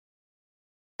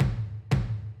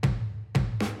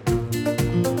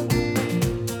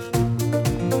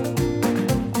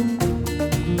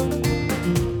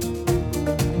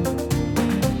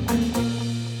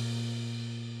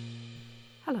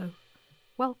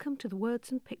Welcome to the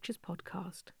Words and Pictures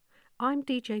podcast. I'm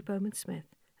DJ Bowman Smith,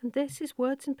 and this is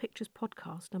Words and Pictures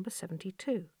podcast number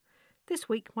 72. This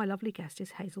week, my lovely guest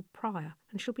is Hazel Prior,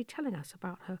 and she'll be telling us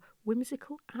about her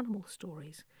whimsical animal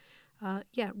stories.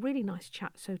 Really nice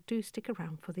chat, so do stick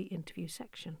around for the interview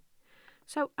section.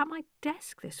 So, at my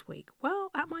desk this week,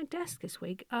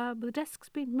 the desk's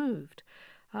been moved.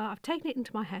 I've taken it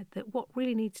into my head that what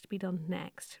really needs to be done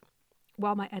next,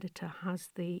 while my editor has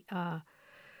the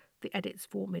edits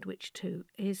for Midwich 2,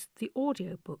 is the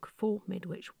audiobook for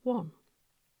Midwich 1.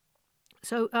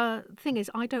 So the thing is,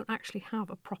 I don't actually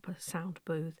have a proper sound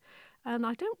booth, and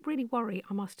I don't really worry,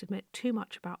 I must admit, too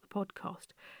much about the podcast.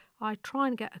 I try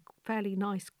and get a fairly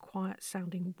nice, quiet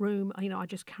sounding room. I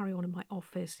just carry on in my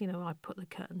office. I put the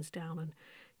curtains down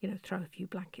and, throw a few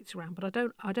blankets around. But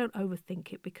I don't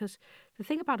overthink it, because the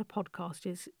thing about a podcast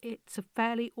is it's a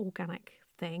fairly organic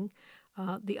thing.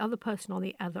 The other person on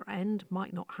the other end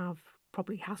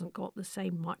probably hasn't got the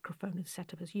same microphone and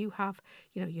setup as you have.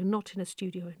 You're not in a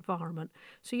studio environment,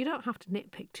 so you don't have to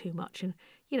nitpick too much. And,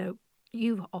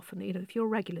 you've often, if you're a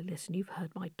regular listener, you've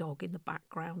heard my dog in the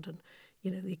background and,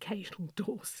 the occasional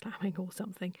door slamming or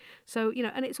something. So,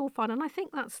 and it's all fun. And I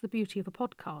think that's the beauty of a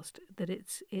podcast, that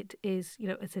it is,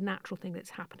 it's a natural thing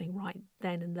that's happening right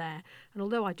then and there. And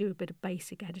although I do a bit of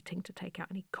basic editing to take out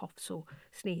any coughs or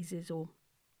sneezes or,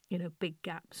 big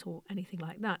gaps or anything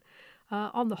like that,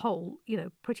 on the whole,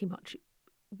 pretty much,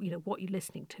 what you're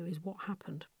listening to is what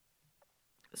happened.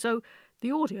 So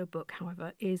the audiobook,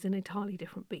 however, is an entirely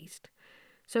different beast.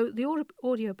 So the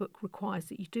audiobook requires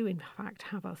that you do, in fact,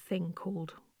 have a thing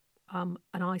called an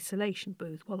isolation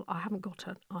booth. Well, I haven't got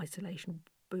an isolation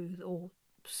booth or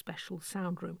special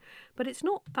sound room, but it's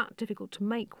not that difficult to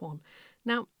make one.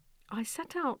 Now, I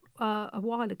set out a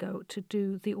while ago to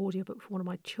do the audiobook for one of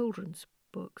my children's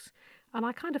books, and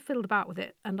I kind of fiddled about with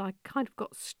it, and I kind of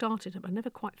got started, but I never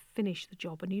quite finished the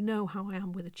job. And you know how I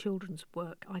am with the children's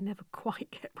work, I never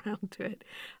quite get round to it.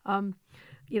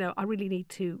 I really need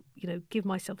to, give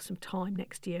myself some time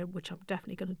next year, which I'm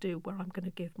definitely going to do, where I'm going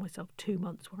to give myself 2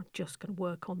 months where I'm just going to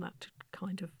work on that to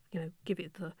kind of, give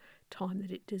it the time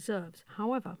that it deserves.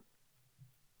 However,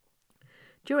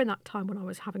 during that time when I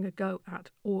was having a go at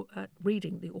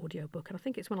reading the audiobook, and I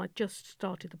think it's when I just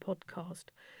started the podcast,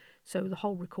 so the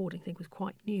whole recording thing was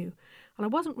quite new, and I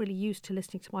wasn't really used to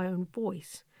listening to my own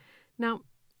voice. Now,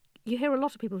 you hear a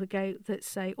lot of people that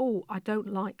say, "Oh, I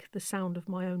don't like the sound of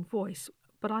my own voice,"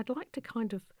 but I'd like to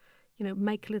kind of,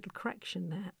 make a little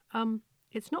correction there.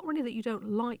 It's not really that you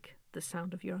don't like the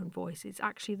sound of your own voice. It's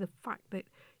actually the fact that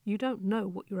you don't know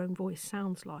what your own voice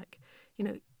sounds like.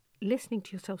 Listening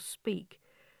to yourself speak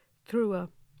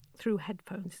through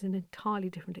headphones is an entirely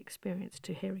different experience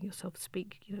to hearing yourself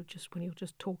speak, just when you're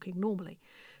just talking normally.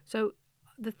 So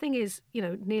the thing is,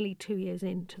 nearly 2 years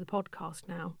into the podcast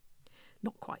now,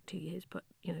 not quite 2 years, but,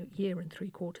 year and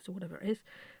 3/4 or whatever it is,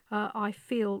 I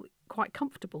feel quite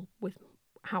comfortable with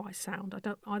how I sound. I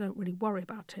don't really worry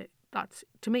about it.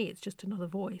 To me, it's just another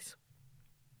voice.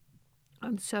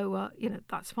 And so,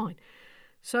 that's fine.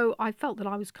 So I felt that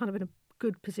I was kind of in a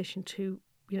good position to,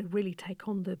 really take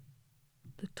on the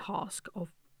task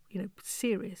of,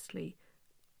 seriously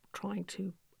trying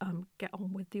to get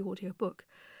on with the audiobook.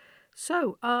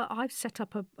 So I've set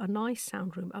up a nice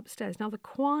sound room upstairs. Now, the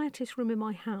quietest room in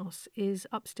my house is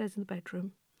upstairs in the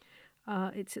bedroom.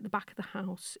 It's at the back of the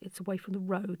house. It's away from the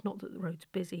road. Not that the road's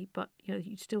busy, but,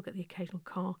 you still get the occasional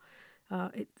car.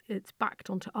 It's backed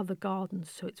onto other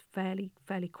gardens, so it's fairly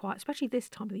quiet, especially this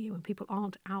time of the year when people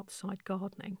aren't outside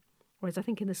gardening. Whereas I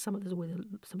think in the summer there's always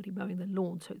somebody mowing the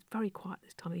lawn, so it's very quiet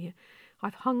this time of year.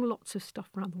 I've hung lots of stuff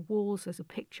around the walls. There's a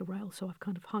picture rail, so I've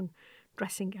kind of hung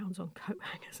dressing gowns on coat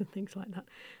hangers and things like that.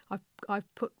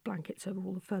 I've put blankets over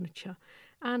all the furniture.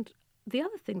 And the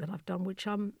other thing that I've done, which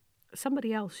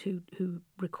somebody else who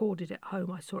recorded at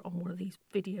home, I saw it on one of these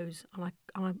videos, and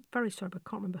I'm very sorry, but I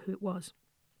can't remember who it was.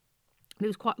 And it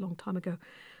was quite a long time ago.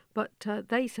 But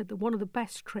they said that one of the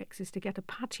best tricks is to get a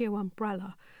patio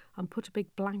umbrella and put a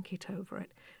big blanket over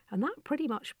it. And that pretty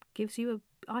much gives you an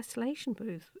isolation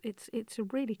booth. It's a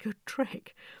really good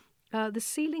trick. The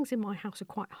ceilings in my house are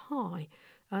quite high,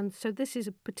 and so this is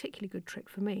a particularly good trick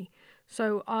for me.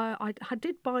 So I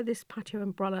did buy this patio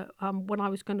umbrella when I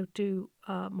was going to do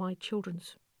my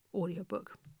children's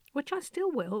audiobook, which I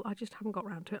still will. I just haven't got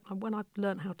around to it. And when I've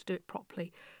learned how to do it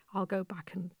properly, I'll go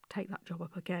back and take that job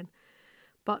up again.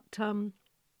 But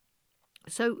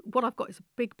so what I've got is a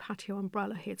big patio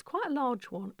umbrella here. It's quite a large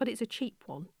one, but it's a cheap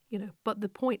one, But the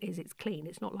point is it's clean.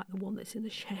 It's not like the one that's in the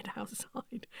shed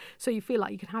outside. So you feel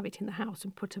like you can have it in the house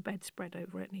and put a bedspread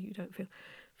over it and you don't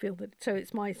feel that. So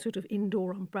it's my sort of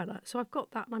indoor umbrella. So I've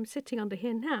got that, and I'm sitting under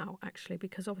here now, actually,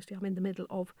 because obviously I'm in the middle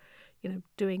of,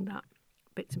 doing that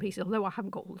bits and pieces. Although I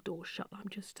haven't got all the doors shut, I'm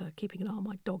just keeping an eye on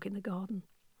my dog in the garden.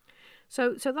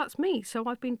 So that's me. So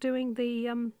I've been doing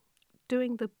the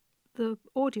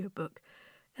audiobook.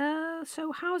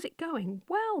 So how's it going?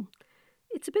 Well,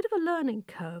 it's a bit of a learning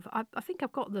curve. I think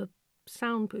I've got the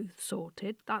sound booth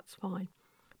sorted. That's fine.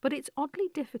 But it's oddly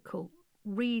difficult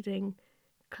reading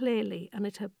clearly and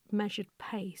at a measured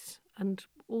pace, and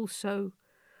also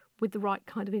with the right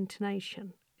kind of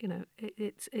intonation.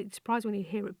 It's surprising when you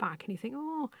hear it back and you think,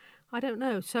 oh, I don't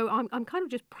know. So I'm kind of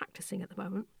just practicing at the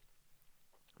moment.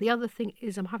 The other thing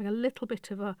is I'm having a little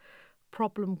bit of a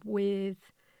problem with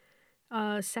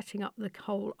setting up the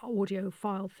whole audio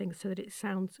file thing so that it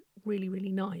sounds really,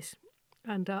 really nice.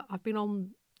 And I've been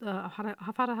on. I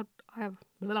have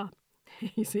blah,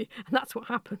 you see, and that's what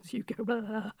happens. You go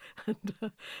blah,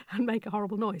 and make a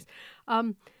horrible noise.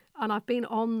 And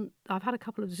I've had a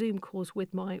couple of Zoom calls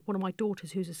with one of my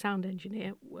daughters, who's a sound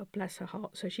engineer. Bless her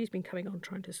heart. So she's been coming on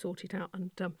trying to sort it out,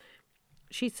 and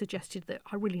she's suggested that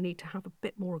I really need to have a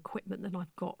bit more equipment than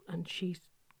I've got, and she's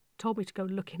told me to go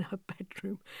look in her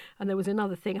bedroom. And there was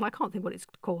another thing, and I can't think what it's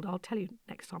called. I'll tell you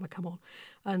next time I come on.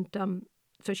 And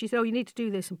so she said, oh, you need to do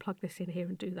this and plug this in here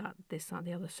and do that, this, that, and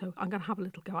the other. So I'm going to have a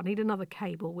little go. I need another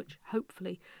cable, which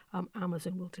hopefully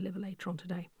Amazon will deliver later on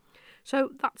today. So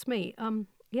that's me.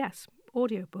 Yes,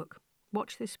 audiobook.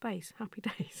 Watch this space. Happy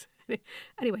days.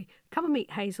 Anyway, come and meet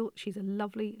Hazel. She's a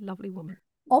lovely, lovely woman.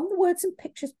 On the Words and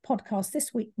Pictures podcast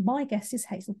this week, my guest is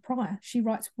Hazel Prior. She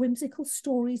writes whimsical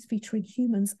stories featuring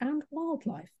humans and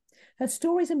wildlife. Her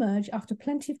stories emerge after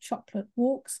plenty of chocolate,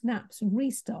 walks, naps, and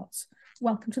restarts.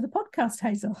 Welcome to the podcast,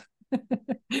 Hazel.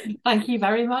 Thank you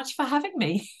very much for having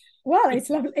me. Well, it's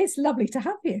lovely. It's lovely to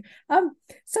have you.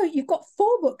 So you've got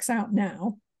 4 books out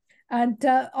now. And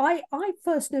I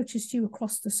first noticed you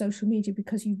across the social media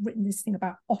because you've written this thing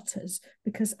about otters,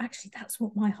 because actually that's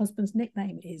what my husband's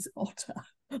nickname is, Otter.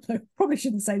 So probably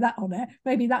shouldn't say that on air.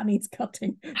 Maybe that needs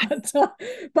cutting. But anyway,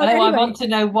 I want to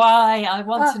know why.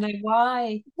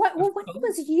 Well, when he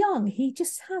was young, he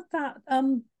just had that,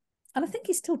 and I think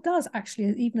he still does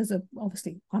actually, even as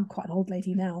obviously I'm quite an old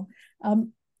lady now.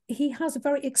 He has a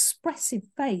very expressive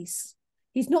face.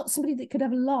 He's not somebody that could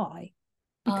ever lie,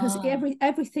 because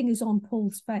everything is on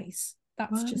Paul's face.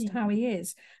 That's just how he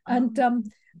is. And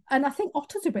I think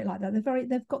otters are a bit like that.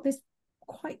 They've got this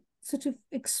quite sort of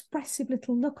expressive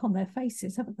little look on their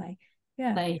faces, haven't they?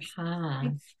 Yeah, they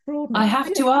have. Extraordinary. I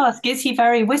have to ask, is he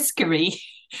very whiskery?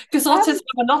 Because otters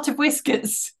have a lot of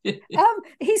whiskers.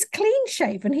 He's clean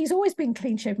shaven. He's always been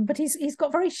clean shaven, but he's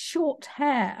got very short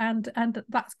hair and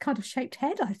that kind of shaped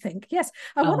head, I think. Yes.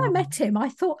 And when I met him, I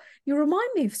thought, you remind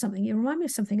me of something.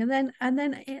 And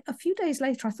then a few days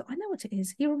later, I thought, I know what it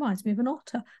is. He reminds me of an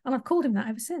otter, and I've called him that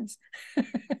ever since.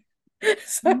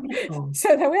 So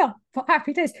there we are. For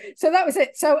happy days. So that was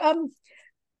it. So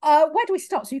where do we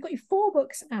start? So you've got your 4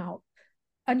 books out,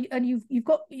 and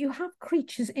you have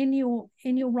creatures in your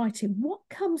writing. What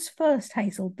comes first,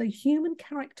 Hazel? The human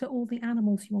character or the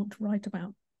animals you want to write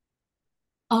about?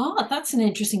 That's an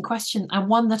interesting question, and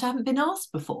one that I haven't been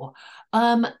asked before.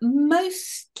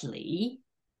 Mostly,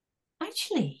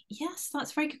 actually, yes,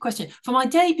 that's a very good question. For my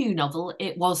debut novel,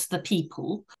 it was The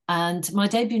People, and my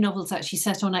debut novel is actually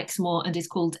set on Exmoor and is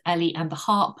called Ellie and the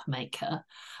Harp Maker.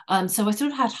 So I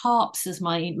sort of had harps as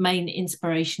my main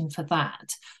inspiration for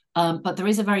that. But there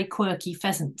is a very quirky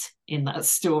pheasant in that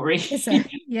story. Is there?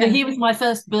 Yeah. So he was my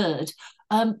first bird.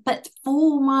 But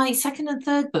for my second and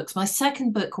third books, my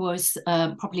second book was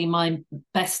probably my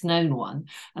best known one,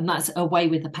 and that's Away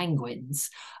with the Penguins.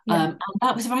 Yeah. And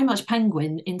that was very much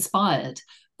penguin inspired.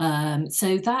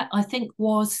 So that, I think,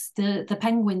 was the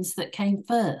penguins that came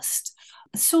first.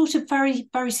 Sort of very,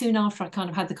 very soon after, I kind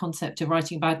of had the concept of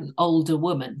writing about an older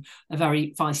woman, a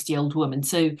very feisty old woman.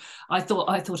 So I thought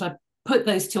I'd put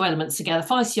those 2 elements together,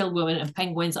 feisty old woman and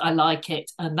penguins. I like it.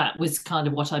 And that was kind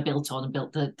of what I built on and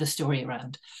built the story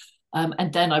around.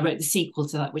 And then I wrote the sequel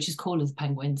to that, which is Call of the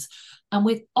Penguins. And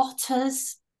with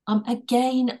otters,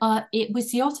 again, it was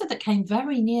the otter that came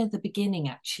very near the beginning,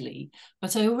 actually.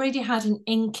 But I already had an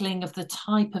inkling of the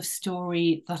type of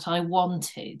story that I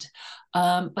wanted.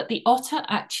 But the otter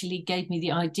actually gave me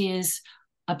the ideas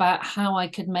about how I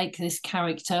could make this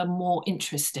character more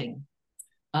interesting.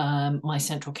 My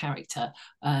central character,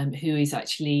 who is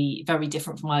actually very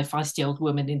different from my feisty old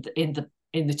woman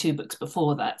in the 2 books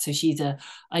before that. So she's a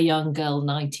young girl,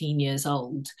 19 years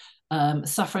old,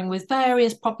 suffering with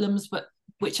various problems, but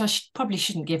which I probably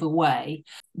shouldn't give away,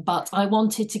 but I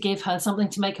wanted to give her something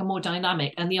to make her more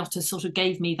dynamic. And the otter sort of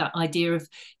gave me that idea of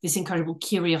this incredible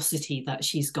curiosity that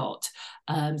she's got.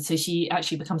 So she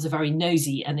actually becomes a very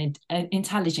nosy and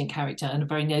intelligent character, and a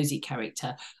very nosy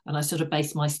character. And I sort of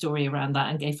based my story around that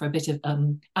and gave her a bit of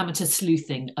amateur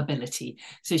sleuthing ability.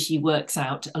 So she works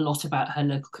out a lot about her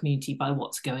local community by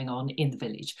what's going on in the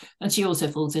village. And she also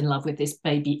falls in love with this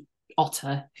baby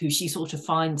otter who she sort of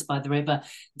finds by the river,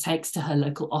 takes to her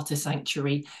local otter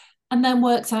sanctuary, and then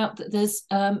works out that there's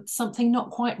something not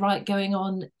quite right going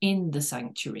on in the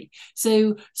sanctuary.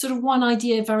 So sort of one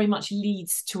idea very much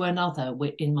leads to another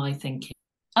in my thinking.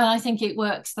 And I think it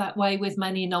works that way with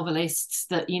many novelists,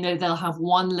 that, you know, they'll have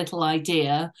one little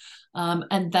idea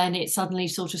and then it suddenly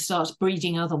sort of starts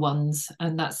breeding other ones.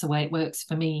 And that's the way it works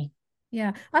for me.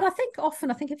 Yeah. And I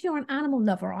think if you're an animal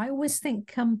lover, I always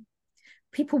think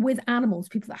people with animals,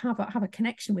 people that have a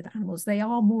connection with animals, they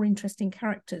are more interesting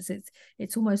characters.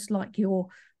 It's almost like you're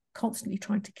constantly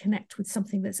trying to connect with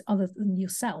something that's other than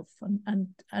yourself, and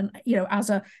you know, as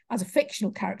a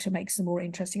fictional character makes them more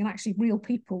interesting. And actually, real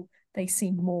people, they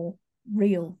seem more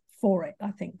real for it,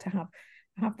 I think, to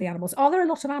have the animals. Are there a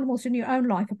lot of animals in your own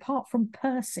life apart from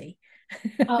Percy?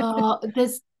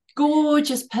 There's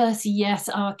gorgeous Percy, yes,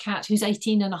 our cat, who's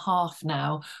 18 and a half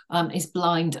now, is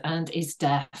blind and is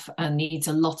deaf and needs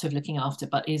a lot of looking after,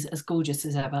 but is as gorgeous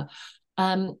as ever.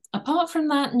 Apart from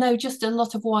that, no, just a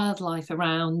lot of wildlife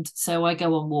around. So I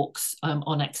go on walks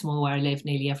on Exmoor, where I live,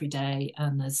 nearly every day,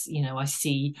 and there's, you know, I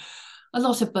see a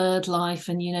lot of bird life,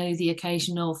 and, you know, the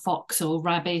occasional fox or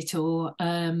rabbit or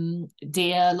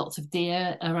deer, lots of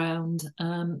deer around.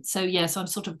 So yes, I'm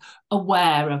sort of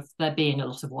aware of there being a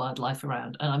lot of wildlife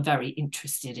around, and I'm very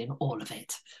interested in all of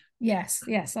it. Yes,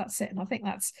 that's it. And I think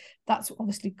that's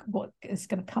obviously what is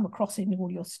going to come across in all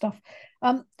your stuff.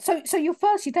 So your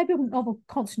debut novel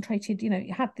concentrated, you know,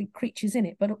 you had the creatures in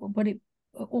it, but it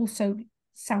also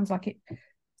sounds like it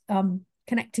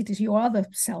connected to your other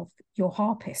self, your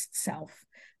harpist self.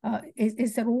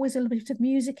 Is there always a little bit of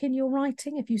music in your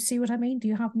writing, if you see what I mean? Do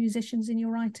you have musicians in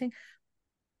your writing?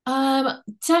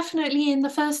 Definitely in the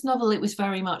first novel, it was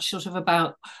very much sort of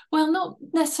about, well, not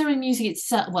necessarily music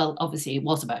itself. Well, obviously it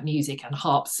was about music and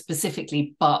harps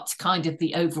specifically, but kind of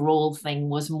the overall thing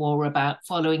was more about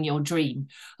following your dream,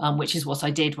 which is what I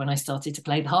did when I started to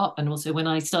play the harp, and also when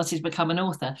I started to become an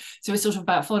author. So it's sort of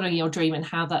about following your dream and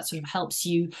how that sort of helps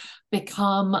you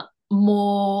become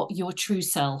more your true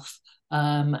self.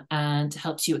 And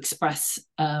helps you express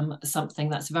something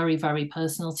that's very, very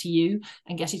personal to you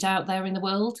and get it out there in the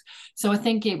world. So I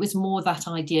think it was more that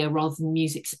idea rather than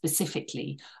music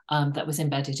specifically that was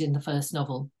embedded in the first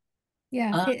novel.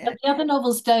 Yeah. But the other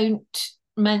novels don't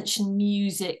mention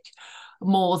music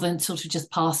more than sort of just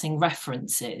passing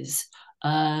references.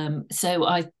 So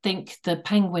I think the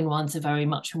Penguin ones are very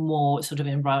much more sort of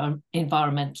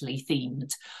environmentally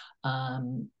themed.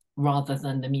 Rather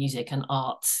than the music and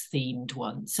arts themed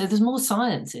ones. So there's more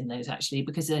science in those, actually,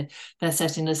 because they're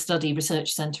set in a study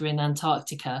research centre in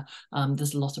Antarctica.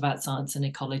 There's a lot about science and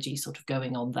ecology sort of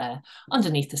going on there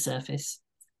underneath the surface.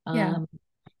 And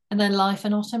then Life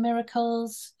and Otter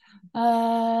Miracles.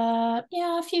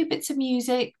 A few bits of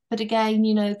music, but again,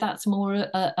 you know, that's more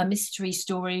a mystery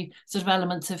story, sort of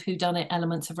elements of whodunit,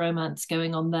 elements of romance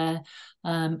going on there.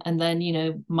 And then, you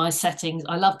know, my settings,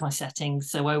 I love my settings,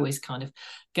 so I always kind of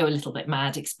go a little bit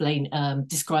mad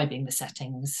describing the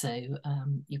settings. So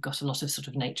you've got a lot of sort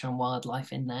of nature and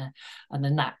wildlife in there, and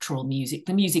the natural music,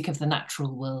 the music of the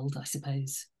natural world, I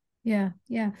suppose. Yeah.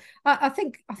 I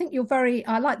think you're very.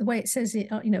 I like the way it says it.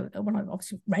 You know, when I've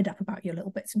obviously read up about your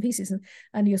little bits and pieces,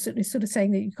 and you're sort of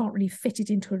saying that you can't really fit it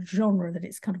into a genre, that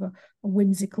it's kind of a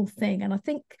whimsical thing. And I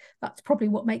think that's probably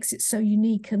what makes it so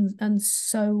unique and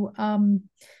so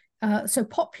so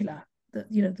popular. That,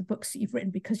 you know, the books that you've written,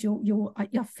 because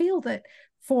I feel that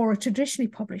for a traditionally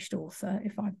published author,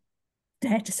 if I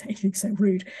dare to say anything so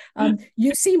rude,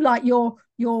 you seem like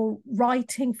you're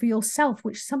writing for yourself,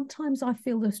 which sometimes I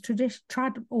feel those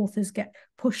trad authors get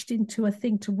pushed into a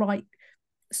thing to write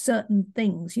certain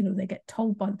things. You know, they get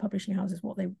told by the publishing houses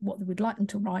what they would like them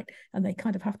to write, and they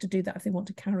kind of have to do that if they want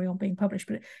to carry on being published.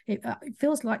 But it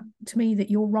feels like to me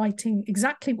that you're writing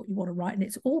exactly what you want to write, and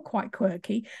it's all quite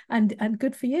quirky and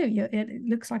good for you. It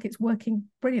looks like it's working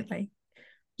brilliantly.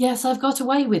 Yes, I've got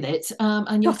away with it,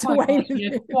 and you're quite right.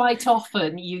 You know, quite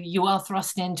often you are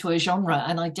thrust into a genre,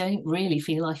 and I don't really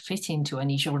feel I fit into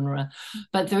any genre.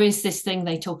 But there is this thing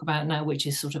they talk about now, which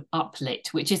is sort of uplit,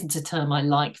 which isn't a term I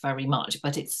like very much,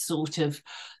 but it's sort of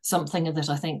something that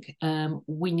I think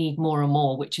we need more and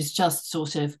more, which is just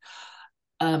sort of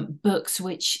books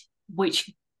which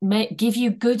give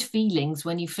you good feelings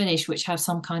when you finish, which have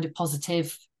some kind of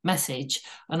positive message.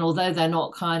 And although they're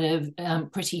not kind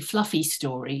of pretty fluffy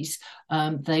stories,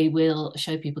 they will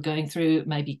show people going through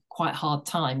maybe quite hard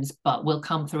times, but will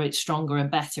come through it stronger and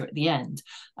better at the end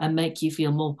and make you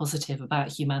feel more positive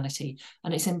about humanity.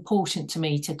 And it's important to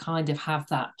me to kind of have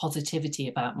that positivity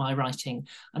about my writing.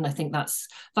 And I think that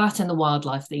and the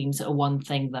wildlife themes are one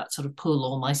thing that sort of pull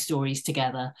all my stories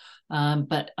together.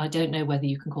 But I don't know whether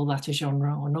you can call that a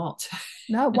genre or not.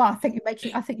 No, well, I think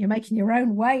you're making your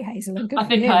own way, Hazel, and good I for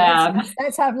think you. I am.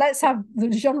 Let's have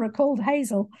the genre called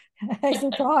Hazel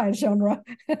Prior genre.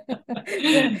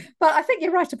 Yeah, but I think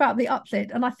you're right about the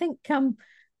uplit, and I think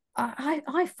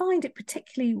I find it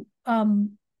particularly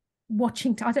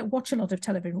watching. I don't watch a lot of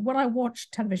television. When I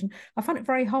watch television, I find it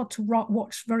very hard to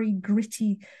watch very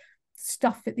gritty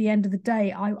stuff at the end of the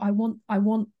day. I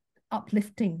want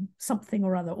uplifting something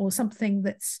or other, or something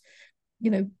that's,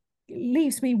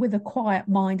 leaves me with a quiet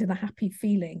mind and a happy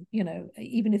feeling.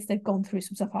 Even if they've gone through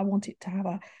some stuff, I want it to have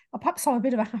perhaps I'm a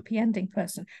bit of a happy ending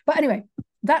person. But anyway,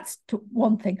 that's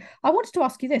one thing. I wanted to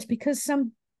ask you this, because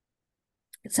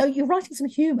so you're writing some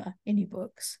humor in your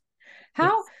books.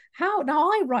 How now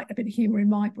I write a bit of humor in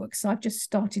my books. So I've just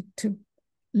started to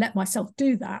let myself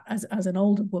do that as an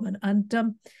older woman.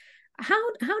 And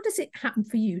how does it happen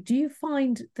for you? Do you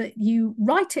find that you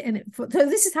write it so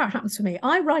this is how it happens for me.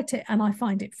 I write it and I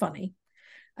find it funny.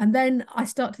 And then I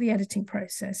start the editing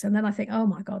process. And then I think, oh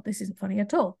my God, this isn't funny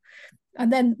at all.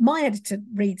 And then my editor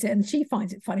reads it and she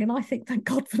finds it funny. And I think, thank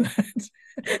God for that.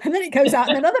 And then it goes out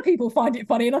and then other people find it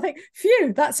funny. And I think,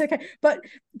 phew, that's okay. But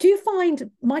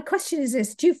my question is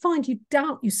this, do you find you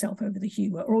doubt yourself over the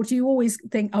humor, or do you always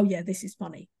think, oh yeah, this is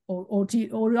funny? Or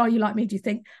are you like me? Do you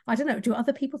think, I don't know, do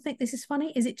other people think this is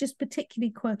funny? Is it just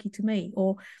particularly quirky to me?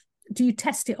 Or do you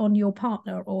test it on your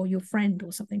partner or your friend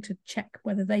or something to check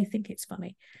whether they think it's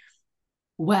funny?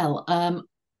 Well,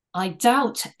 I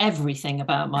doubt everything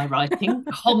about my writing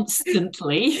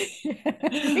constantly.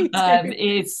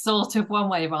 Is sort of one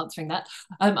way of answering that.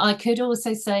 I could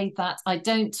also say that I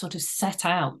don't sort of set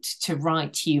out to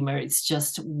write humour. It's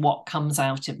just what comes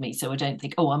out of me. So I don't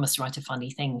think, oh, I must write a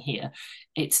funny thing here.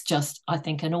 It's just, I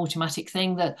think, an automatic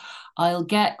thing that I'll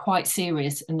get quite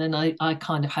serious, and then I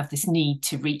kind of have this need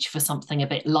to reach for something a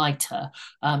bit lighter.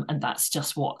 And that's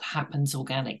just what happens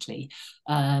organically.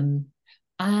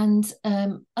 And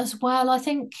as well, I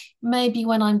think maybe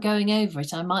when I'm going over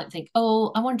it, I might think,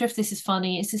 oh, I wonder if this is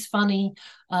funny. Is this funny?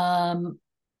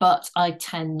 But I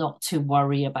tend not to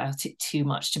worry about it too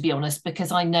much, to be honest,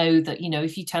 because I know that,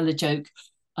 if you tell a joke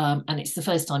and it's the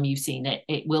first time you've seen it,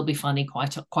 it will be funny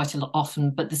quite a lot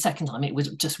often. But the second time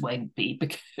it just won't be,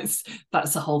 because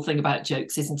that's the whole thing about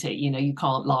jokes, isn't it? You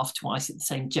can't laugh twice at the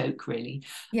same joke, really.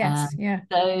 Yes, yeah.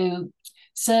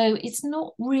 So it's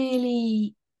not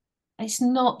really... It's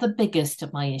not the biggest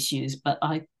of my issues, but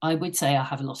I would say I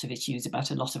have a lot of issues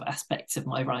about a lot of aspects of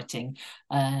my writing.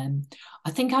 I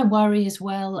think I worry as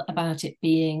well about it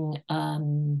being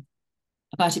relevant,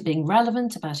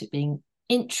 about it being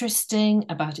interesting,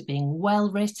 about it being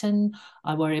well written.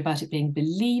 I worry about it being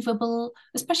believable,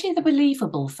 especially the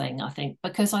believable thing, I think,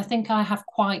 because I think I have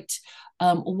quite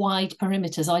wide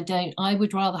perimeters. I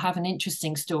would rather have an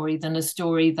interesting story than a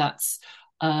story that's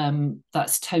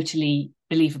totally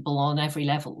believable on every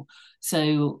level.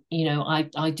 So,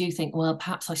 I do think, well,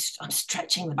 perhaps I'm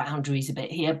stretching the boundaries a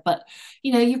bit here, but,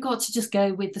 you've got to just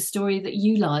go with the story that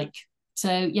you like.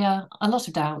 So, yeah, a lot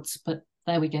of doubts, but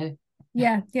there we go.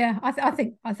 Yeah. I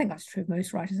think that's true of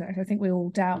most writers. I think we all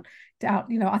doubt.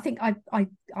 I think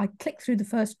I click through the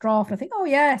first draft. I think, oh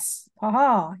yes,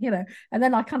 haha. And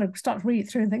then I kind of start to read it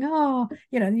through and think, oh,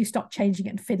 and you stop changing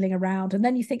it and fiddling around. And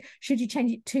then you think, should you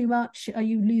change it too much? Are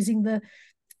you losing the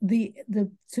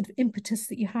sort of impetus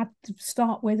that you had to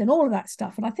start with, and all of that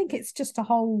stuff? And I think it's just a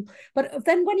whole. But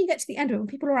then when you get to the end of it, when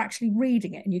people are actually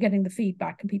reading it and you're getting the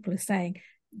feedback and people are saying,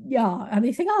 yeah, and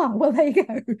you think, oh, well, there you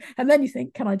go. And then you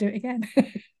think, can I do it again?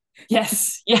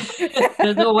 Yes, yeah.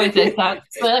 There's always that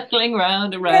circling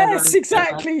round and round. Yes, round,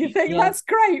 exactly. You think, yeah, that's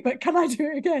great, but can I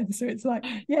do it again? So it's like,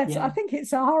 yes, yeah. I think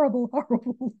it's a horrible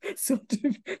sort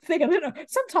of thing. I don't know.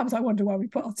 Sometimes I wonder why we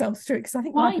put ourselves through it, because I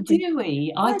think why do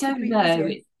we? I don't know.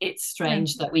 It's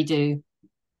strange that we do.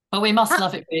 But we must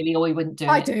love it, really, or we wouldn't do it.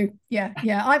 I do, yeah.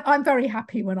 I'm very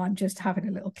happy when I'm just having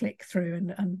a little click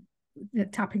through and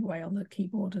tapping away on the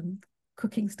keyboard and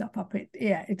cooking stuff up,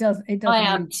 it does I really.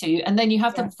 am too. And then you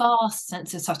have Yeah. the vast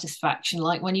sense of satisfaction,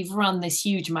 like when you've run this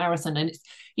huge marathon and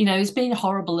it's been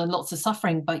horrible and lots of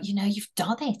suffering, but you've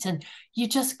done it, and you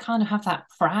just kind of have that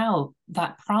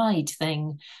pride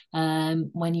thing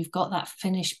when you've got that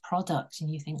finished product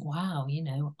and you think, wow,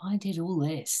 I did all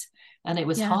this and it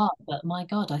was hard, but my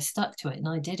God, I stuck to it and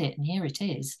I did it, and here it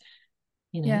is.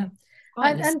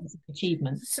 Quite a sense of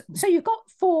achievement. So you've got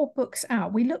 4 books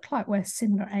out. We look like we're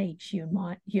similar age, you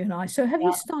and I. So have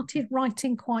you started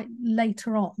writing quite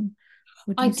later on,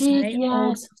 would you did, say?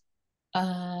 yes.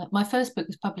 My first book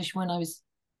was published when I was,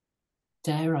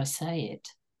 dare I say it,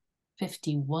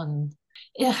 51.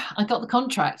 Yeah, I got the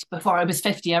contract before I was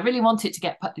 50. I really wanted to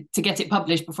get it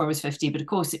published before I was 50, but of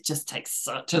course it just takes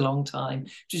such a long time,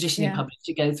 traditionally published,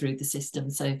 to go through the system.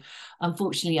 So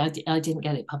unfortunately, I didn't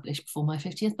get it published before my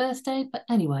 50th birthday. But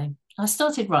anyway, I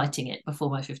started writing it before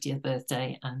my 50th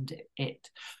birthday, and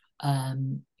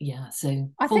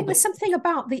so I think there's something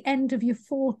about the end of your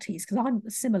 40s, because I'm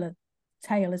a similar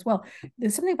tale as well.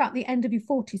 There's something about the end of your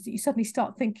 40s that you suddenly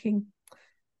start thinking,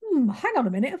 hang on a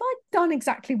minute, have I done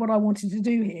exactly what I wanted to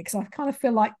do here? Because I kind of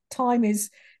feel like time is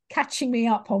catching me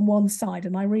up on one side,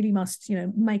 and I really must,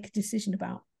 make a decision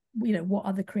about, what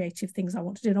other creative things I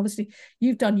want to do. And obviously,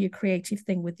 you've done your creative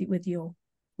thing with your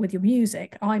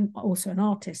music. I'm also an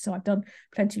artist, so I've done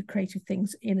plenty of creative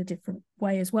things in a different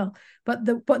way as well. But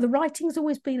the writing's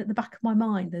always been at the back of my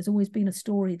mind. There's always been a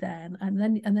story there, and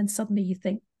then suddenly you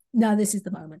think, no, this is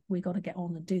the moment. We got to get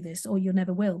on and do this, or you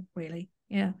never will, really.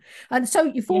 Yeah. And so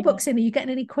you're 4 books in. Are you getting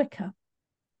any quicker?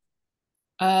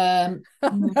 I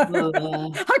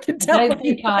can tell. I don't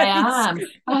think I am.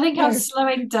 I think I'm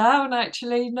slowing down,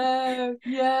 actually. No,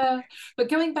 yeah. But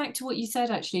going back to what you said,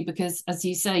 actually, because as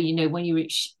you say, when you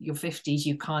reach your 50s,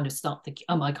 you kind of start thinking,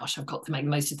 oh my gosh, I've got to make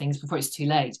the most of things before it's too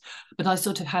late. But I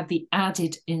sort of had the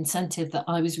added incentive that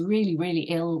I was really, really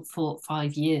ill for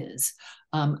 5 years.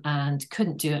 And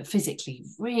couldn't do it, physically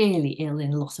really ill,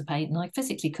 in a lot of pain, and I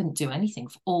physically couldn't do anything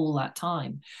for all that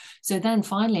time. So then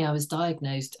finally I was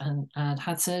diagnosed and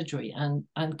had surgery and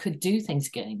could do things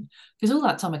again, because all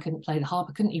that time I couldn't play the harp.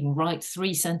 I couldn't even write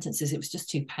 3 sentences. It was just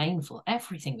too painful.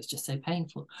 Everything was just so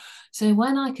painful. So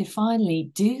when I could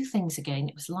finally do things again,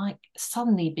 it was like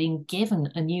suddenly being given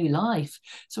a new life.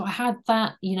 So I had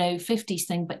that 50s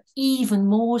thing, but even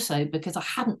more so because I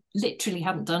literally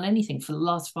hadn't done anything for the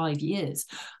last 5 years.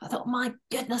 I thought, my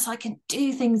goodness, I can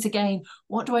do things again.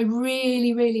 What do I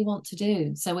really, really want to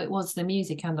do? So it was the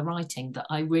music and the writing that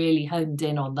I really honed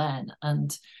in on then.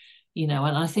 And, and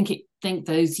I think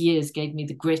those years gave me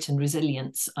the grit and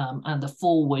resilience and the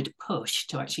forward push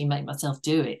to actually make myself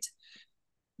do it.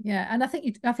 Yeah, and I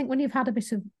think when you've had a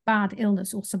bit of bad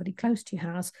illness, or somebody close to you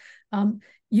has,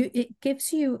 it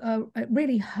gives you it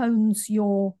really hones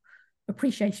your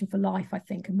appreciation for life, I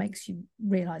think, and makes you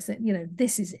realize that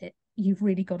this is it. You've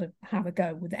really got to have a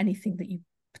go with anything that you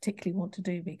particularly want to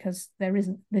do, because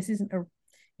this isn't a,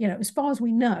 as far as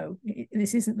we know,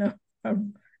 this isn't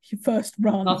your first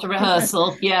run. Not a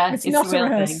rehearsal. Yeah, it's not a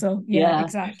rehearsal. Thing. Yeah,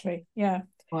 exactly. Yeah.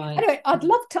 Right. Anyway, I'd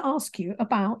love to ask you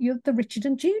about the Richard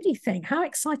and Judy thing. How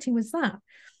exciting was that?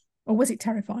 Or was it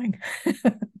terrifying?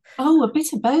 Oh, a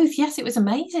bit of both. Yes, it was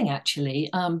amazing, actually,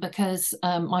 because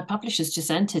my publishers just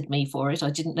entered me for it. I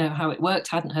didn't know how it worked,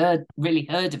 hadn't really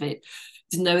heard of it,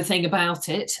 didn't know a thing about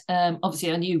it.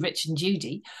 Obviously, I knew Rich and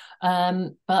Judy,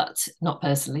 but not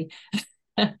personally.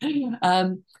 Then,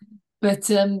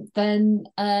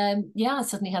 I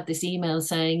suddenly had this email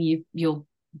saying your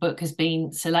book has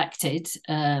been selected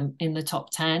in the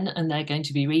top 10 and they're going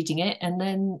to be reading it. And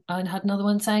then I had another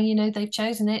one saying, they've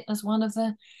chosen it as one of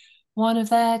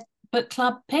their book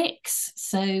club picks.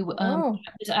 So it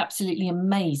was absolutely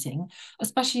amazing,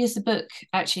 especially as the book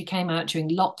actually came out during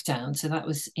lockdown. So that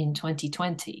was in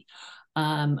 2020.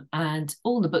 And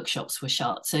all the bookshops were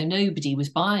shut, so nobody was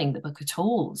buying the book at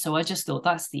all. So I just thought,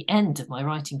 that's the end of my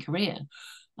writing career.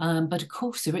 But of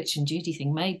course, the Rich and Judy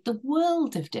thing made the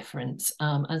world of difference.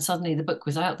 And suddenly the book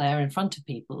was out there in front of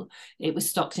people. It was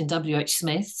stocked in WH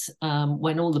Smith's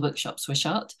when all the bookshops were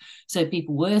shut. So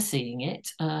people were seeing it,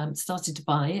 started to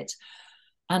buy it.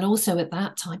 And also at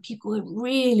that time, people were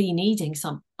really needing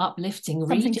some uplifting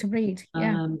reading. Something to read,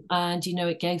 yeah. And,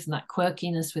 it gave them that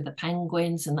quirkiness with the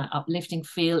penguins and that uplifting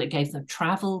feel. It gave them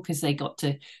travel, because they got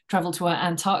to travel to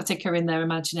Antarctica in their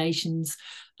imaginations.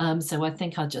 So I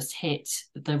think I just hit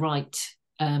the right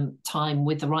time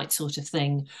with the right sort of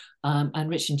thing. And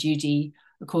Rich and Judy,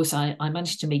 of course, I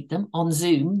managed to meet them on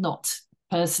Zoom, not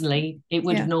personally. It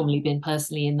would have normally been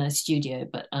personally in their studio,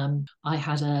 but I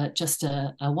had just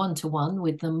a one-to-one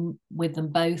with them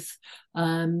both,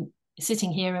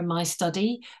 sitting here in my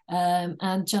study,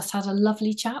 and just had a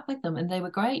lovely chat with them, and they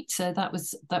were great. So that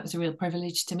was a real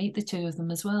privilege to meet the two of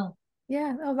them as well.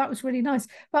 Yeah, oh, that was really nice.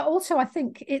 But also, I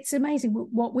think it's amazing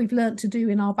what we've learned to do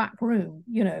in our back room.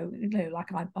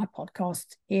 Like I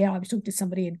podcast here. I was talking to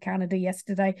somebody in Canada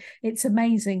yesterday. It's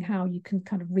amazing how you can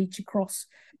kind of reach across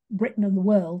Britain and the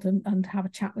world and have a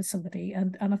chat with somebody.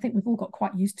 And I think we've all got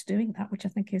quite used to doing that, which I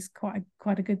think is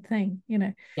quite a good thing.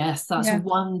 Yes, that's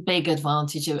one big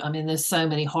advantage. I mean, there's so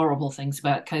many horrible things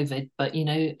about COVID, but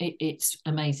it's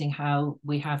amazing how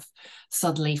we have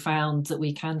suddenly found that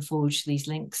we can forge these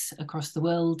links across the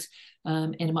world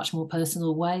in a much more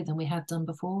personal way than we had done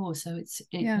before. So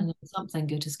something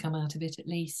good has come out of it at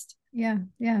least. Yeah.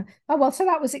 Oh well, so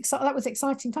that was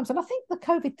exciting times, and I think the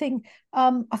COVID thing.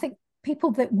 I think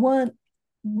people that weren't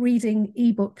reading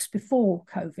ebooks before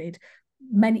COVID,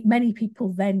 many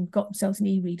people then got themselves an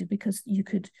e-reader because you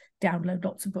could download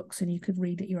lots of books and you could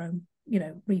read at your own,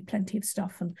 read plenty of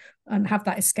stuff and have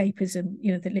that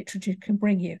escapism, that literature can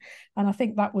bring you. And I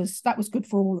think that was good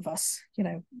for all of us,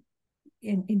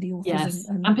 in the authors. Yes,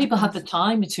 and people had the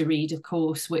time to read, of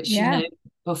course, which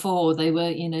before they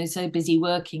were so busy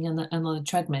working and on a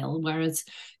treadmill, whereas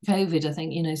COVID, I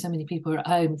think so many people are at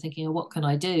home thinking, oh, what can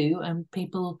I do, and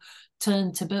people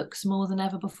turned to books more than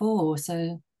ever before.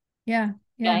 So again,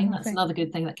 that's another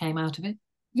good thing that came out of it.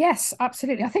 Yes,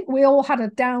 absolutely. I think we all had a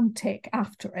downtick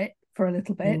after it for a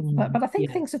little bit, but I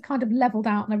think things have kind of leveled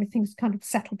out and everything's kind of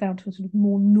settled down to a sort of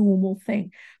more normal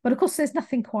thing. But of course, there's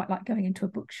nothing quite like going into a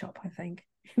bookshop, I think.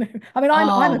 I mean,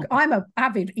 I'm a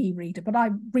avid e-reader, but I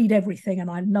read everything and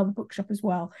I love a bookshop as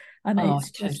well. And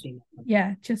it's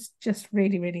just just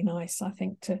really, really nice, I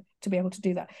think, to be able to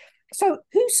do that. So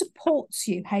who supports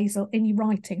you, Hazel, in your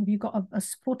writing? Have you got a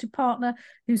supportive partner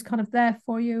who's kind of there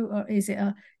for you, or is it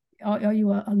are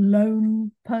you a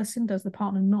lone person? Does the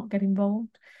partner not get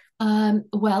involved?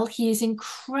 Well, he is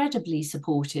incredibly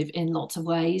supportive in lots of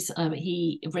ways.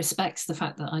 He respects the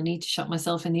fact that I need to shut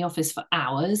myself in the office for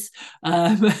hours.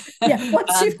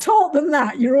 Once you've taught them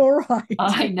that, you're all right.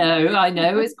 I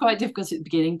know. It's quite difficult at the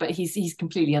beginning, but he's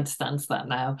completely understands that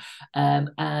now.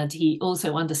 And he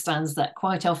also understands that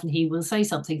quite often he will say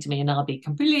something to me and I'll be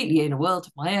completely in a world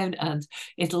of my own, and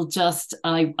it'll just,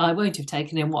 I won't have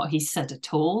taken in what he said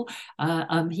at all.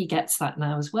 He gets that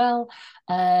now as well.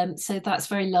 So that's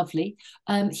very lovely.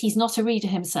 He's not a reader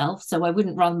himself, so I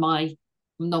wouldn't run my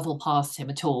novel past him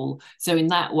at all. So in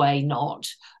that way, not.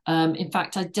 In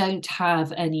fact, I don't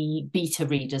have any beta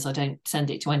readers. I don't send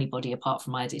it to anybody apart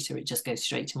from my editor. It just goes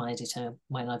straight to my editor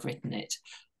when I've written it.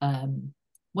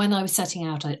 When I was setting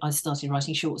out, I started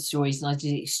writing short stories, and I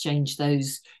did exchange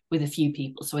those with a few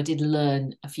people. So I did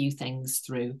learn a few things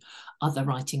through other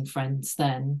writing friends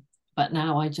then. But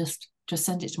now I just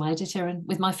send it to my editor, and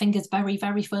with my fingers very,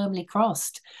 very firmly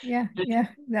crossed. Yeah,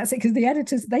 that's it, because the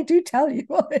editors, they do tell you.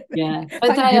 But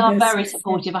they are very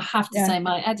supportive. I have to say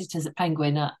my editors at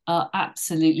Penguin are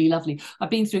absolutely lovely. I've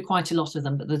been through quite a lot of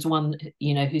them, but there's one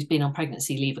who's been on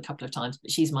pregnancy leave a couple of times, but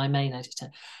she's my main editor,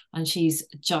 and she's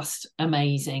just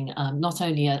amazing. Not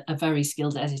only a very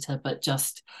skilled editor, but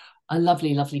just a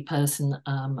lovely person,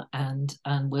 and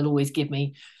will always give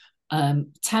me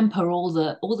temper all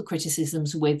the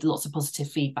criticisms with lots of positive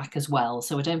feedback as well,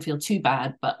 so I don't feel too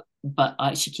bad,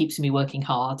 but she keeps me working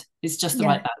hard. It's just the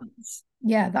right balance.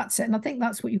 That's it. And I think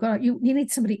that's what you've got. You need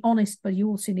somebody honest, but you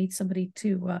also need somebody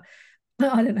to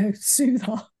I don't know,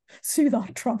 soothe our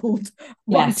troubled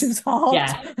writer's heart.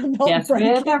 Yes,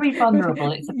 we're very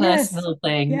vulnerable. It's a personal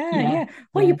thing.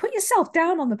 Well, you put yourself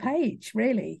down on the page,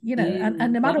 really,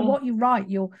 and no matter what you write,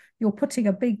 you're putting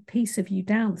a big piece of you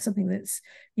down, something that's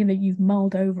you've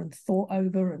mulled over and thought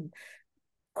over and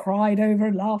cried over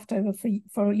and laughed over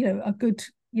for a good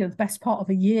the best part of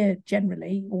a year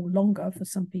generally, or longer for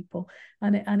some people,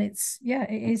 and it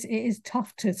is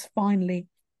tough to finally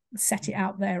set it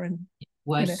out there. And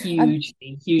we're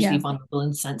hugely vulnerable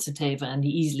and sensitive and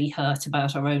easily hurt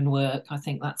about our own work. I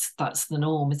think that's the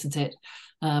norm, isn't it?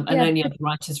 And only other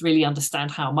writers really understand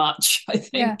how much, I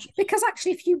think. Because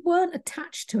actually, if you weren't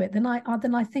attached to it, then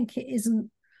I think it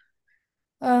isn't.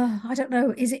 I don't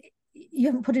know. Is it? You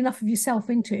haven't put enough of yourself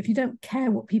into it. If you don't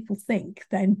care what people think,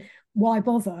 then why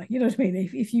bother? You know what I mean?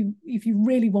 If you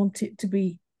really want it to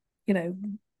be,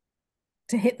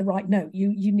 to hit the right note,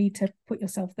 you need to put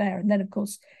yourself there. And then, of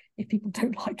course, if people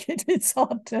don't like it, it's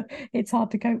hard to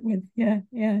cope with.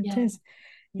 It is.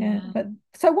 But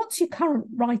so what's your current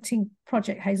writing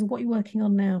project, Hazel? What are you working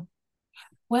on now?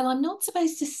 Well, I'm not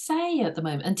supposed to say at the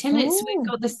moment until we've Oh,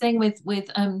 got this thing with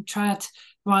trad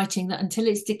writing, that until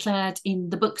it's declared in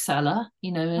the bookseller,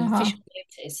 an uh-huh. official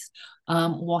notice,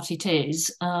 what it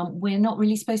is, we're not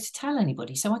really supposed to tell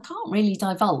anybody. So I can't really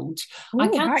divulge. I Oh,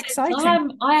 can how say that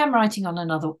exciting. I am writing on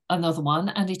another one,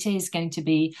 and it is going to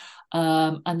be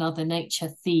another nature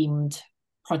themed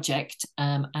project,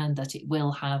 and that it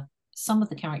will have some of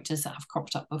the characters that have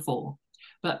cropped up before.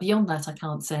 But beyond that, I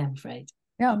can't say, I'm afraid.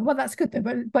 Yeah, well, that's good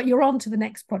though. But you're on to the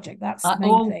next project. That's the main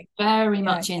Oh, thing. very Yeah,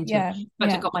 much into it. yeah, But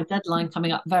I've yeah. got my deadline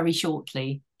coming up very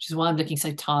shortly, which is why I'm looking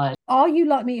so tired. Are you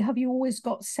like me? Have you always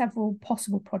got several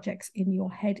possible projects in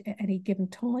your head at any given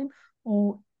time,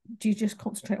 or do you just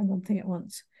concentrate on one thing at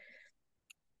once?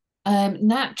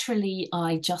 Naturally,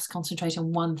 I just concentrate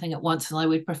on one thing at once, and I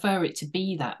would prefer it to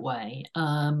be that way.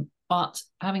 But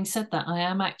having said that, I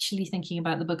am actually thinking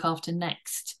about the book after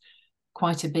next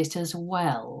quite a bit as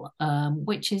well,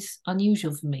 which is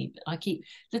unusual for me. But I keep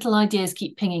little ideas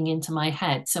keep pinging into my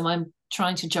head, so I'm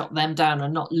trying to jot them down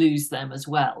and not lose them as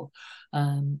well.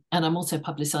 And I'm also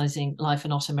publicising Life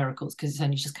and Otter Miracles because it's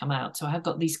only just come out. So I have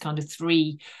got these kind of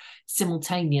three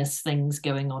simultaneous things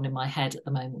going on in my head at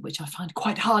the moment, which I find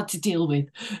quite hard to deal with.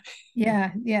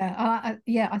 Yeah, yeah,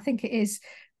 yeah. I think it is.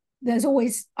 There's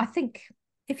always. I think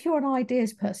if you're an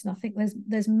ideas person, I think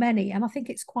there's many, and I think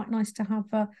it's quite nice to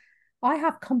have. I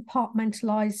have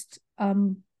compartmentalized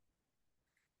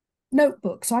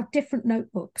notebooks. I have different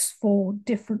notebooks for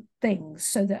different things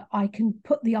so that I can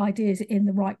put the ideas in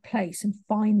the right place and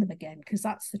find them again, because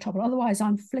that's the trouble. Otherwise,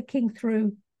 I'm flicking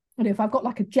through. And if I've got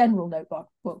like a general notebook,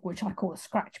 which I call a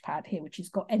scratch pad here, which has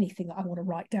got anything that I want to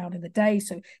write down in the day.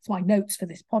 So it's my notes for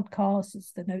this podcast,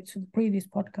 it's the notes for the previous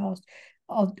podcast,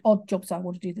 odd jobs I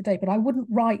want to do the day. But I wouldn't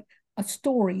write a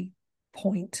story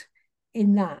point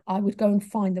in that. I would go and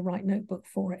find the right notebook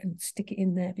for it and stick it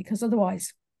in there, because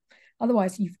otherwise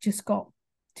you've just got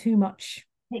too much.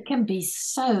 It can be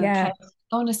so Yeah, chaotic.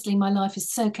 Honestly, my life is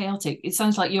so chaotic. It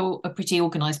sounds like you're a pretty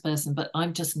organized person, but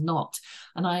I'm just not.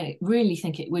 And I really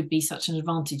think it would be such an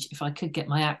advantage if I could get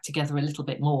my act together a little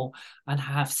bit more and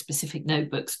have specific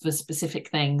notebooks for specific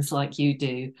things like you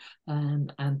do,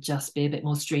 and just be a bit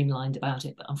more streamlined about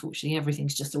it. But unfortunately,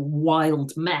 everything's just a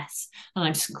wild mess. And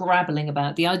I'm scrabbling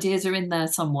about. The ideas are in there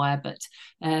somewhere, but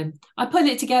I put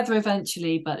it together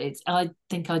eventually. But I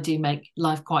think I do make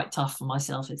life quite tough for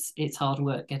myself. It's hard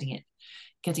work getting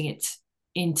it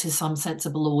into some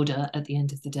sensible order at the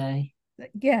end of the day.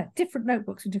 yeah, different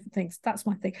notebooks and different things. That's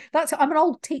my thing. I'm an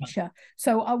old teacher,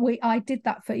 so I did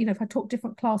that for, if I taught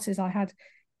different classes, I had,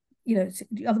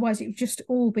 otherwise it would just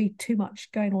all be too much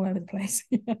going all over the place.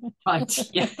 Right.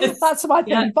 Yes. That's my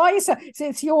thing. Yeah. Buy yourself.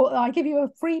 I give you a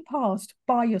free pass to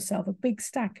buy yourself a big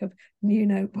stack of new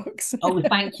notebooks. Oh,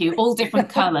 thank you. All different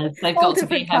colours. They've All got to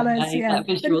be, different haven't colours. they? Yeah, That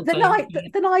visual the thing. nice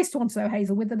the nice ones though,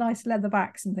 Hazel, with the nice leather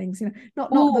backs and things. Not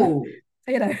the Oh,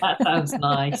 you know. that sounds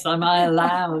nice. Am I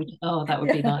allowed? Oh, that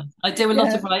would be Yeah, nice. I do a lot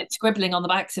yeah. of scribbling on the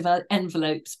backs of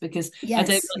envelopes because I don't Yes,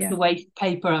 like to yeah, waste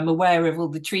paper. I'm aware of all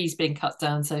the trees being cut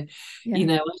down. So,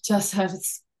 yeah. I just have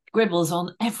scribbles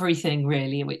on everything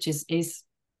really, which is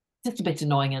just a bit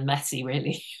annoying and messy,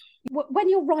 really. When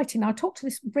you're writing, I talked to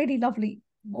this really lovely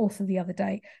author the other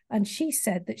day, and she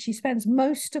said that she spends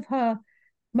most of her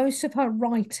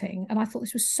writing, and I thought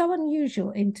this was so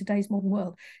unusual in today's modern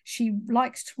world. She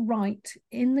likes to write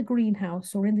in the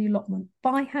greenhouse or in the allotment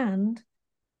by hand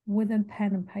with a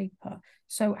pen and paper.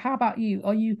 So how about you?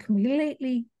 Are you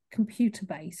completely computer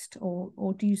based,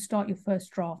 or do you start your first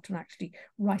draft and actually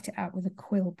write it out with a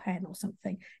quill pen or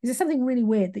something? Is there something really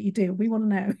weird that you do? We want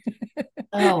to know.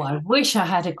 Oh, I wish I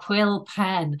had a quill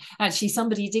pen. Actually,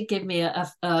 somebody did give me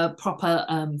a proper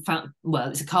well,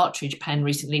 it's a cartridge pen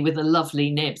recently with a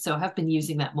lovely nib, so I have been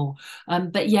using that more.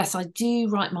 But yes, I do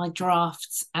write my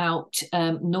drafts out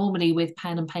normally with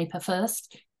pen and paper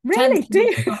first. Tend Really? to Do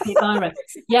use you? copy biro.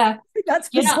 Yeah, That's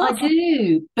yeah, I bizarre.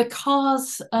 do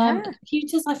because Yeah.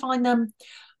 computers, I find them.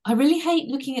 I really hate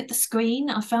looking at the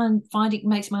screen. I find it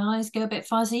makes my eyes go a bit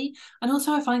fuzzy, and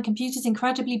also I find computers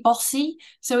incredibly bossy.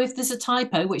 So if there's a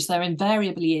typo, which there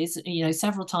invariably is,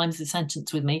 several times a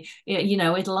sentence with me,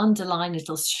 it'll underline,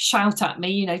 it'll shout at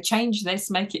me, change this,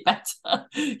 make it better,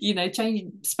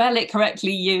 change, spell it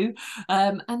correctly,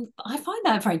 and I find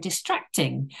that very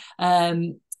distracting.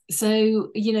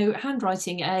 So,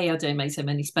 handwriting, I don't make so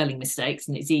many spelling mistakes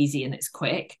and it's easy and it's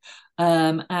quick.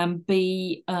 And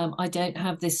B, I don't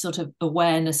have this sort of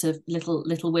awareness of little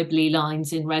wibbly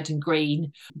lines in red and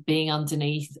green being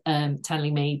underneath,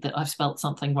 telling me that I've spelt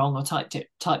something wrong or typed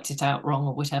it out wrong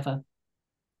or whatever.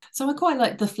 So I quite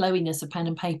like the flowiness of pen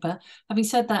and paper. Having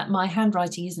said that, my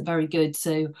handwriting isn't very good,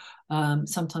 so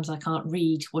sometimes I can't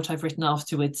read what I've written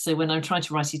afterwards. So when I'm trying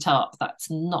to write it up, that's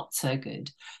not so good.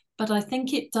 But I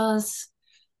think it does,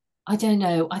 I don't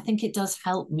know, I think it does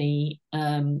help me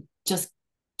just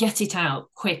get it out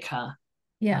quicker.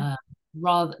 Yeah.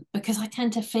 Rather, because I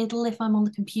tend to fiddle if I'm on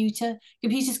the computer.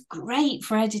 Computer's great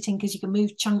for editing because you can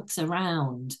move chunks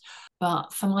around.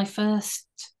 But for my first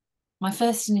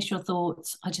initial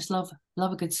thoughts, I just love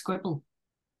a good scribble.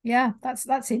 Yeah,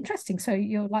 that's interesting. So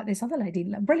you're like this other lady.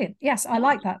 Brilliant. Yes, I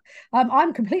like that.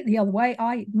 I'm completely the other way.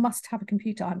 I must have a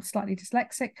computer. I'm slightly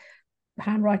dyslexic.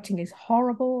 Handwriting is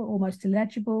horrible, almost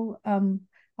illegible.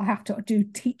 I have to do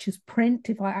teacher's print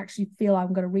if I actually feel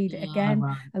I'm going to read it again,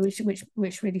 Right.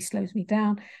 which really slows me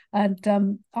down.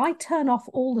 And I turn off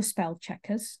all the spell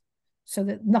checkers so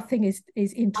that nothing is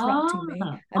interrupting me.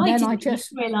 And I then I didn't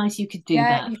just realize you could do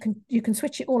yeah, that. you can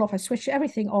switch it all off. I switch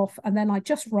everything off, and then I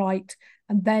just write.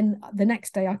 And then the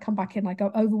next day I come back in, I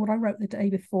go over what I wrote the day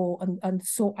before and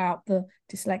sort out the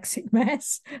dyslexic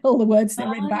mess, all the words that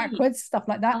are written Right. backwards, stuff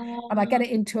like that. And I get Uh, it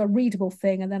into a readable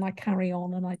thing, and then I carry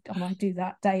on and I do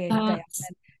that day in, day out. that's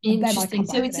And then I interesting. come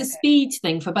So back it's and a edit. speed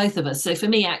thing for both of us. So for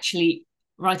me, actually,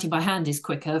 writing by hand is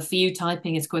quicker. For you,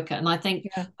 typing is quicker. And I think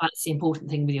Yeah. that's the important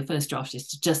thing with your first draft is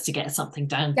just to get something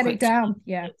down Get it quickly. down.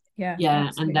 Yeah. Yeah. Yeah, and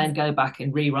Absolutely. then go back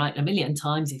and rewrite a million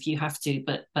times if you have to.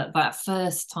 But that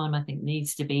first time, I think,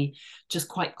 needs to be just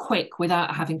quite quick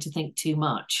without having to think too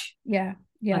much. Yeah. I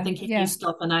Yeah. think if you Yeah.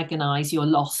 stop and agonize, you're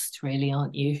lost, really,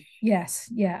 aren't you? Yes,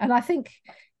 yeah, and I think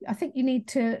you need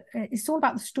to. It's all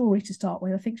about the story to start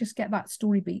with. I think just get that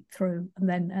story beat through, and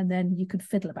then you could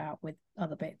fiddle about with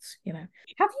other bits. You know,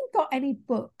 have you got any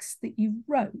books that you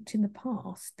wrote in the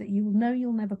past that you know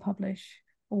you'll never publish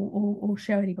or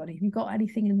show anybody? Have you got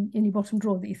anything in your bottom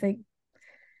drawer that you think?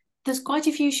 There's quite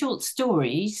a few short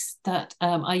stories that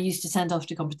I used to send off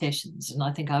to competitions, and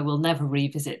I think I will never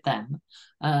revisit them.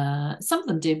 Some of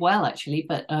them did well, actually,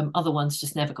 but other ones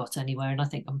just never got anywhere, and I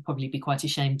think I'll probably be quite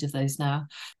ashamed of those now.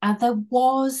 And there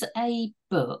was a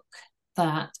book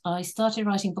that I started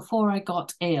writing before I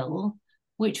got ill,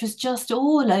 which was just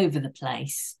all over the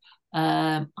place.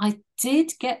 I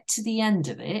did get to the end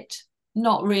of it,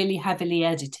 not really heavily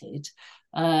edited,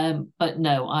 but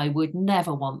no, I would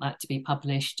never want that to be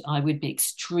published. I would be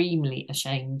extremely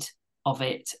ashamed of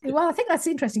it. Well, I think that's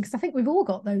interesting because I think we've all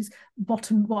got those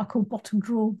what I call bottom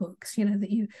drawer books, you know,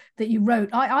 that you wrote.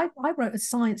 I wrote a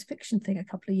science fiction thing a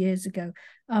couple of years ago,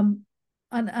 and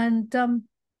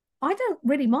I don't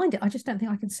really mind it. I just don't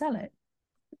think I can sell it.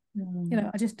 You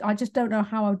know, I just don't know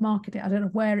how I would market it. I don't know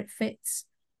where it fits.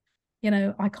 You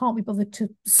know, I can't be bothered to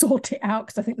sort it out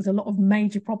because I think there's a lot of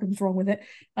major problems wrong with it,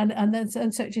 and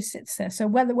so it just sits there. So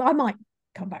whether I might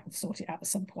come back and sort it out at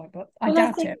some point, but I Well,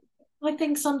 doubt it. I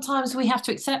think sometimes we have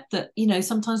to accept that, you know,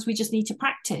 sometimes we just need to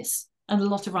practice. And a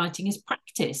lot of writing is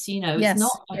practice, you know, it's Yes,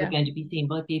 not ever yeah, going to be seen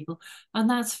by people. And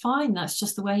that's fine. That's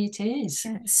just the way it is.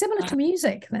 yeah. Similar to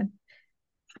music, then.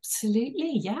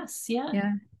 Absolutely. Yes. Yeah.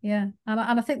 Yeah, yeah. And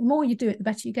I think the more you do it, the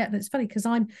better you get. And it's funny because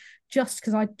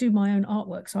because I do my own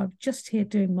artwork, so I'm just here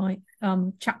doing my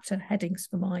chapter headings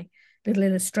for my little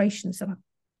illustrations that I've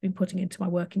been putting into my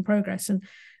work in progress.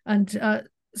 And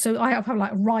so I have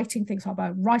like writing things. I'll be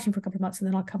writing for a couple of months, and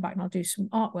then I'll come back and I'll do some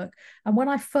artwork. And when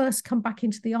I first come back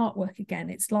into the artwork again,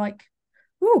 it's like,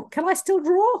 oh, can I still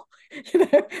draw? You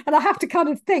know, and I have to kind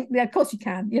of think, yeah, of course you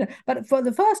can, you know, but for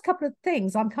the first couple of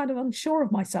things, I'm kind of unsure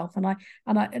of myself. And I,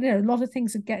 you know, a lot of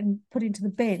things are getting put into the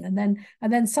bin and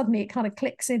then suddenly it kind of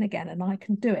clicks in again and I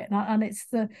can do it. And it's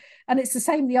the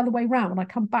same the other way around. When I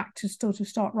come back to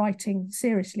start writing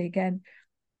seriously again,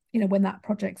 you know, when that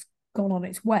project's gone on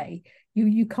its way,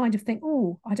 you kind of think,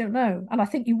 oh, I don't know. And I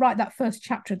think you write that first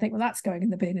chapter and think, well, that's going in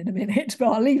the bin in a minute, but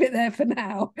I'll leave it there for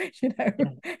now, you know.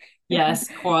 Yeah. Yes,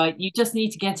 quite. You just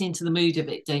need to get into the mood of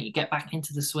it, don't you? Get back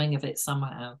into the swing of it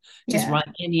somehow. Just Yeah. write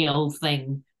any old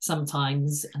thing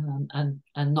sometimes, and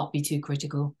not be too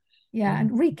critical. Yeah,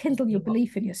 and rekindle your See what-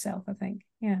 belief in yourself, I think.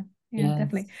 Yeah, yeah, Yes.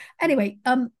 definitely. Anyway,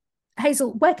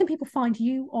 Hazel, where can people find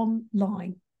you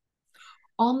online?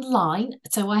 Online.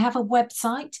 So I have a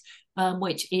website,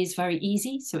 which is very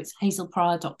easy. So it's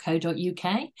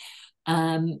hazelprior.co.uk.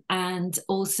 And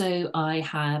also I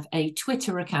have a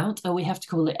Twitter account. Oh, we have to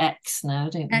call it X now,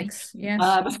 don't we? X, yes.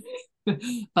 Um,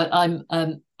 but I'm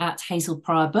at Hazel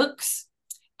Prior Books,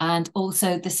 and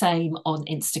also the same on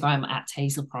Instagram at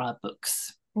Hazel Prior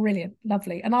Books. Brilliant,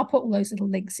 lovely. And I'll put all those little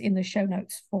links in the show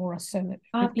notes for us so that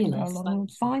people can go Fabulous. along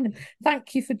and find them.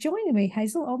 Thank you for joining me,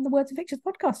 Hazel, on the Words and Fictions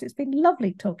podcast. It's been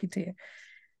lovely talking to you.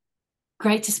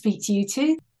 Great to speak to you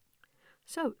too.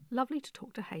 So lovely to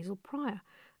talk to Hazel Prior.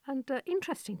 And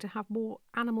interesting to have more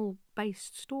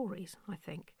animal-based stories, I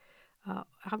think. I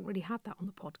haven't really had that on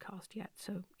the podcast yet,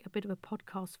 so a bit of a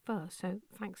podcast first. So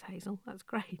thanks, Hazel. That's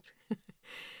great.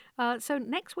 So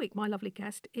next week, my lovely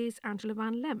guest is Angela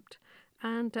Van Lempt.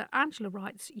 And Angela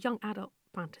writes young adult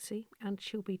fantasy, and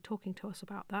she'll be talking to us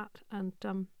about that and,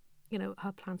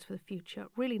 her plans for the future.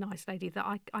 Really nice lady that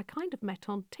I kind of met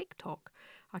on TikTok.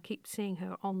 I keep seeing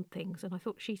her on things, and I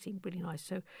thought she seemed really nice.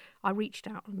 So I reached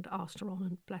out and asked her on,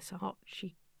 and bless her heart,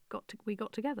 we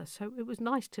got together. So it was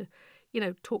nice to,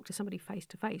 talk to somebody face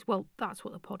to face. Well, that's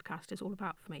what the podcast is all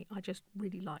about for me. I just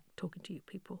really like talking to you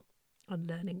people and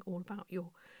learning all about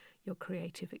your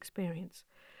creative experience.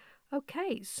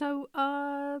 Okay, so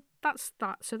that's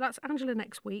that. So that's Angela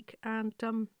next week, and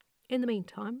in the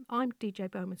meantime, I'm DJ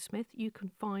Bowman Smith. You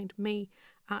can find me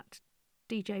at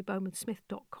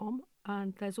djbowmansmith.com,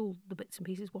 and there's all the bits and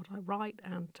pieces what I write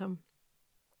and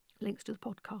links to the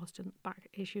podcast and back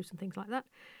issues and things like that.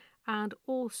 And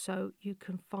also you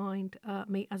can find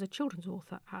me as a children's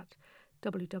author at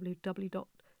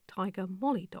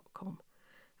www.tigermolly.com.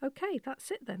 Okay,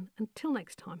 that's it then. Until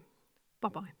next time.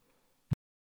 Bye-bye.